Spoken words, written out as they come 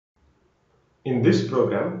In this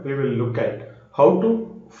program, we will look at how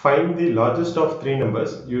to find the largest of three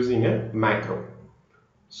numbers using a macro.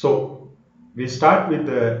 So we start with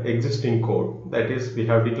the existing code. That is, we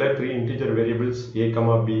have declared three integer variables a,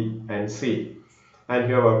 comma b and c, and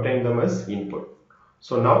we have obtained them as input.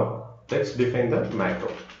 So now let's define the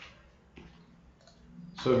macro.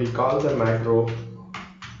 So we call the macro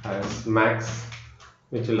as max,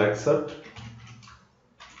 which will accept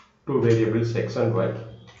two variables x and y,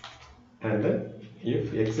 and then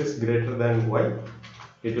if x is greater than y,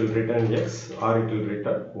 it will return x or it will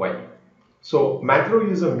return y. So macro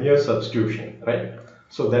is a mere substitution, right?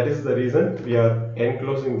 So that is the reason we are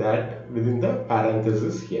enclosing that within the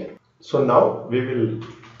parenthesis here. So now we will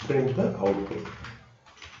print the output.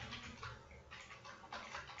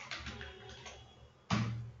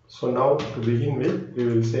 So now to begin with, we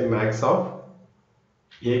will say max of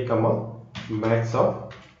a comma max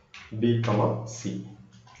of b comma c,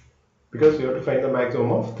 because we have to find the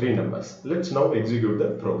maximum of three numbers. Let's now execute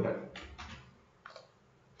the program.